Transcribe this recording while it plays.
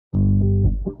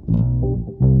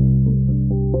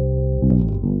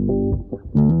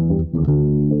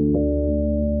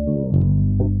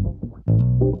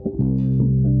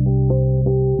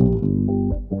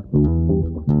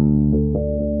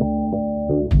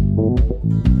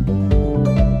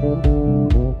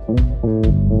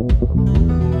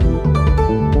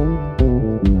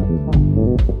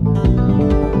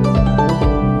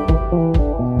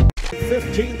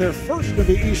Their first in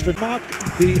the Eastern mock,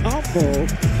 the Ambo,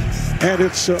 and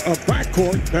it's a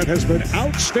backcourt that has been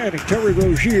outstanding. Terry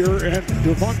Rozier and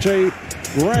Devontae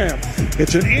Graham.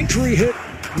 It's an injury-hit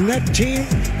net team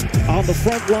on the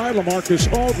front line. Lamarcus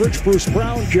Aldridge, Bruce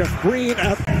Brown, Jeff Green,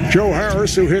 Joe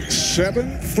Harris, who hit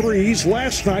 7 threes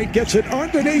last night, gets it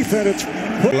underneath, and it's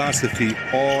philosophy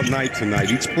all night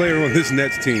tonight. Each player on this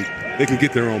Nets team, they can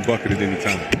get their own bucket at any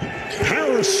time.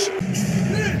 Harris.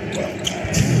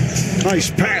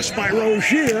 Nice pass by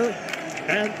Rozier,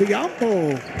 and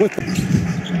Biombo with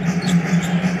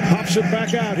pops it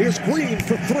back out. Here's Green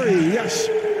for 3. Yes.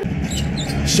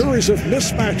 Series of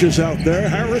mismatches out there.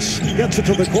 Harris gets it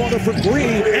to the corner for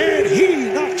Green, and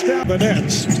he knocks down the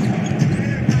Nets.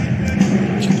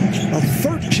 A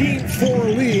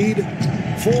 13-4 lead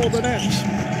for the Nets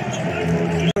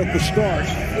at the start.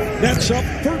 Nets up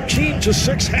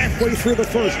 13-6 halfway through the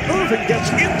first. Irving gets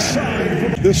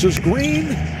inside. This is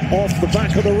Green off the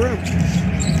back of the rim.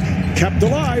 Kept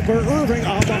alive by Irving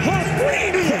on the hop.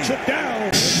 Green puts it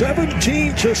down.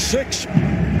 17-6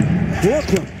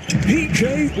 Brooklyn.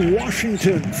 P.J.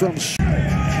 Washington from...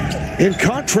 In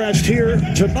contrast here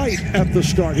tonight at the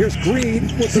start. Here's Green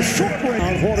with the short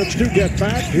range. Hornets do get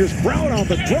back. Here's Brown on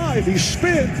the drive. He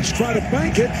spins, trying to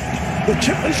bank it. The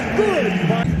tip is good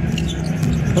by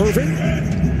Irving.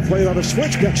 Played on a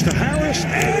switch, gets to Harris,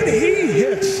 and he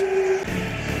hits.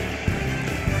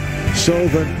 So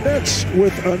the Nets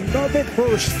with another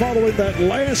burst following that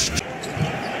last.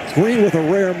 Green with a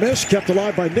rare miss, kept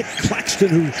alive by Nick Claxton,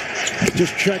 who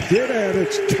just checked in, and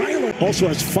it's Tyler. Also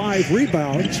has 5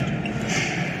 rebounds.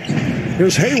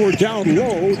 Here's Hayward down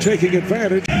low, taking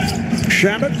advantage.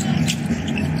 Shamet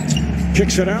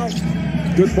kicks it out.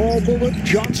 Good ball movement.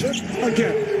 Johnson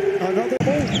again. Another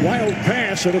wild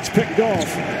pass, and it's picked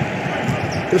off.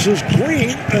 This is Green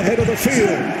ahead of the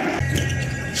field.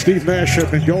 Steve Nash had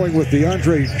been going with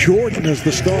DeAndre Jordan as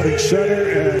the starting center,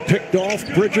 and picked off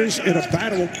Bridges in a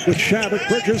battle with Shamet.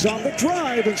 Bridges on the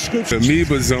drive and scoops.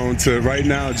 Amoeba zone to right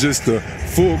now just a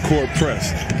full court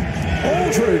press.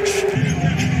 Aldridge.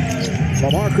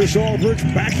 Lamarcus Aldridge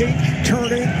backing,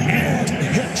 turning, and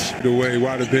hits. The way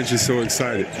why the bench is so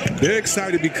excited. They're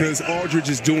excited because Aldridge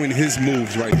is doing his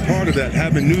moves right. Part of that,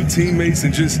 having new teammates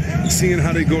and just seeing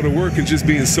how they go to work and just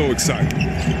being so excited.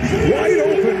 Wide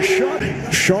open shot.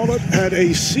 Charlotte had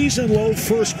a season-low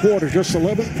first quarter, just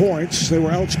 11 points. They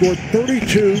were outscored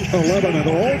 32-11 at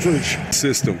Aldridge.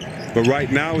 System. But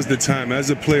right now is the time.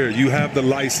 As a player, you have the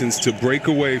license to break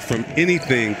away from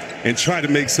anything and try to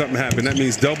make something happen. That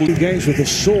means double. Games with a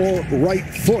sore right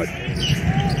foot.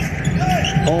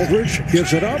 Aldridge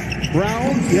gives it up.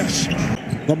 Brown, yes.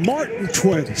 The Martin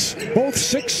twins, both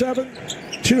 6'7",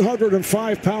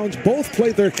 205 pounds. Both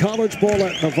played their college ball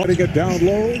at Nevada. Get down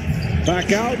low.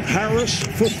 Back out. Harris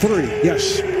for 3.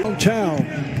 Yes. Downtown,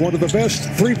 one of the best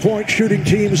three-point shooting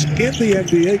teams in the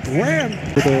NBA. Graham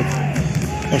with a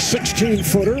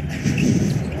 16-footer.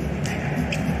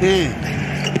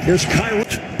 Here's Kyrie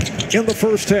in the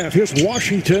first half. Here's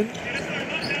Washington.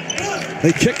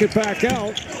 They kick it back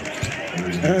out.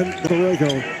 And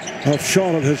Borrego of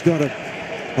Charlotte has done a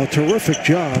terrific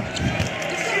job.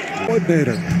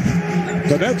 Coordinator.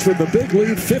 The Nets with the big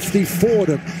lead,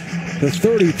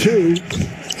 54-32.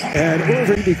 And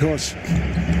Irving, because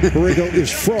Borrego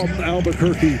is from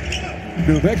Albuquerque,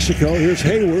 New Mexico. Here's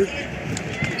Hayward.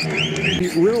 He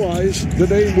realized the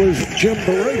name was Jim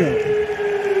Borrego.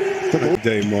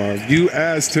 Day, Marv. You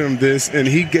asked him this, and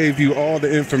he gave you all the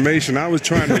information. I was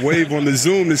trying to wave on the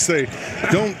Zoom to say,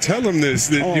 don't tell him this,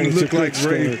 that you look like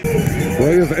Ray.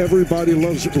 Ray of Everybody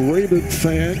Loves Raymond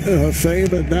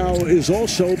fame, and now is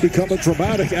also become a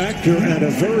dramatic actor and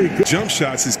a very good jump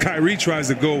shots as Kyrie tries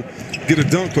to go get a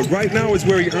dunk, but right now is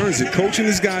where he earns it. Coaching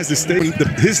his guys to stay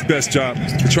his best job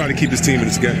to try to keep his team in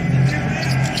this game.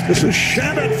 This is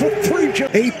Shannon for 3.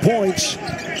 8 points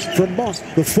from Monk,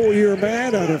 the 4-year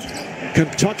man out of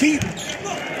Kentucky.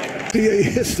 NBA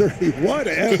history,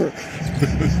 whatever.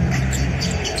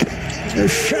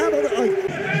 There's Shannon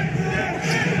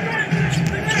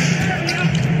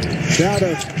down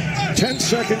to 10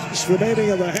 seconds remaining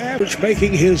in the half, which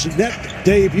making his net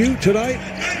debut tonight.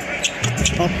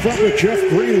 Up front with Jeff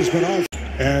Green, who's been on.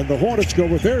 And the Hornets go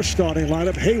with their starting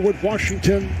lineup. Hayward,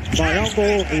 Washington,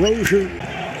 Biombo, Rozier,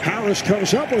 Harris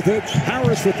comes up with it.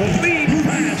 Harris with the lead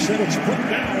pass, and it's put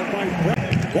down by Brown.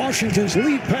 Washington's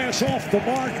lead pass off the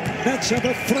mark. Nets have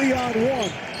a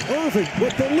 3-on-1. Irving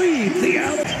with the lead. The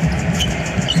out.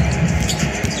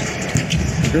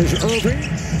 Here's Irving.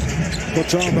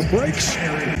 Puts on the brakes.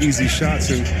 Easy shots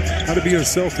and how to be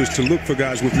unselfish to look for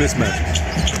guys with mismatches.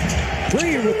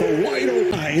 Green with the wide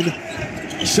open line.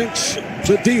 Sinks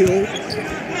the deal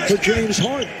for James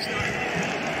Harden.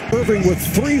 Irving with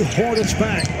 3 Hornets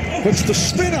back. Puts the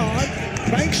spin on,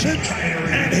 banks it,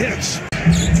 and hits.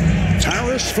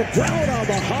 Harris for Brown on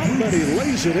the hop, and he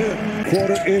lays it in.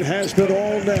 Quarter, it has been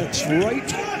all Nets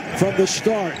right from the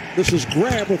start. This is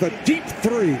Graham with a deep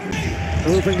 3.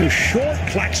 Irving is short.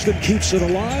 Claxton keeps it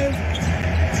alive.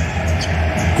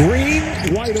 Green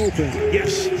wide open.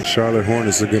 Yes. Charlotte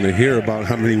Hornets are going to hear about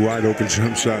how many wide open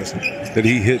jump shots that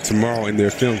he hit tomorrow in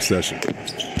their film session.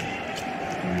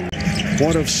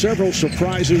 One of several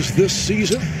surprises this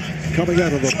season. Coming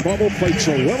out of the bubble, played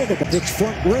so well at the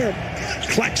front rim.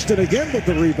 Claxton again with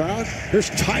the rebound. Here's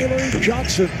Tyler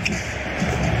Johnson.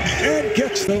 And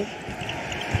gets them.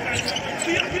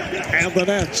 And the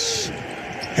Nets.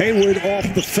 Hayward off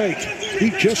the fake. He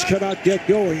just cannot get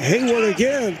going. Hayward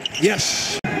again.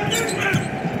 Yes.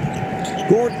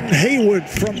 Gordon Hayward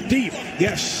from deep.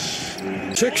 Yes.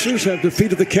 Sixers have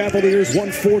defeated the Cavaliers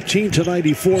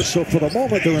 114-94. So for the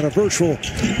moment, they're in a virtual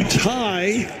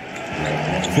tie.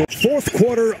 For fourth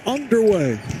quarter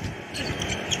underway.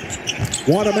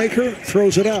 Wanamaker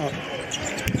throws it out.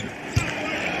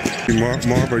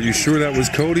 Marv, are you sure that was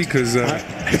Cody? Because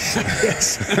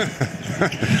yes.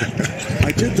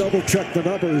 I did double check the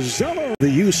numbers. Zeller, the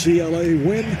UCLA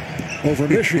win over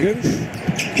Michigan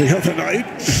the other night.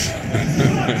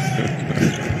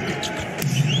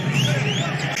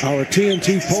 Our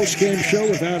TNT postgame show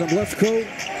with Adam Lefkoe,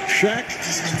 Shaq,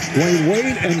 Wayne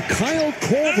Wade, and Kyle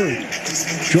Korver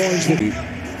joins the.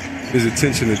 His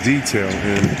attention to detail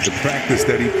and the practice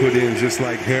that he put in, just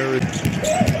like Harris.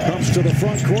 Comes to the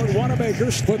front court.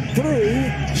 Wanamaker split through,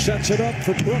 sets it up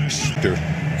for Brooks.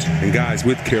 And guys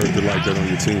with character like that on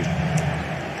your team.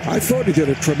 I thought he did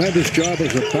a tremendous job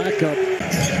as a backup.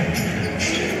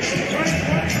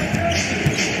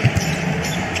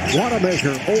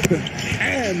 Wanamaker open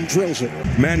and drills it.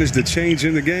 Managed to change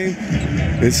in the game.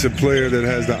 It's a player that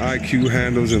has the IQ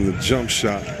handles and the jump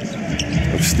shot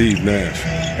of Steve Nash.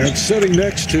 And sitting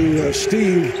next to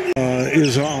Steve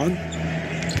is on,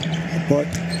 but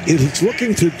it's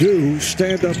looking to do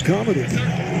stand-up comedy.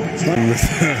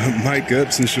 Mike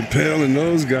Epps and Chappelle and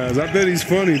those guys. I bet he's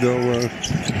funny, though.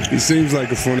 He seems like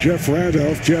a funny. Jeff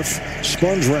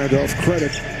Sponge Randolph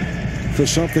credit for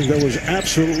something that was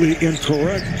absolutely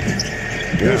incorrect.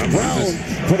 Here's Brown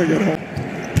putting it home.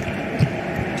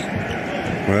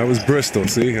 Well, that was Bristol.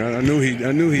 See, I knew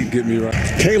he'd get me right.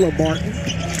 Caleb Martin.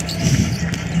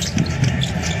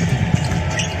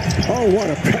 Oh, what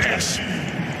a pass.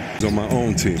 On my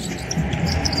own team.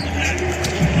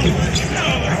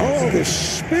 Oh, the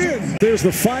spin. There's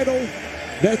the final.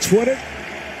 Nets win it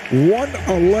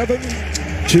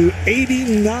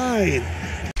 111-89.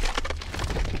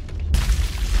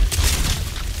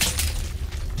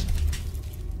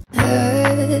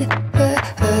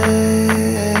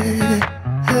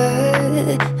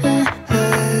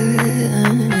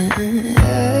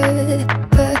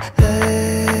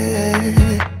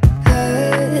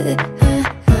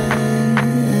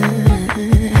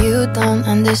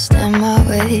 Understand my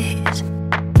ways.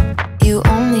 You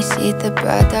only see the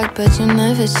product, but you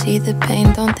never see the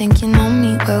pain. Don't think you know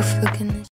me well, for goodness.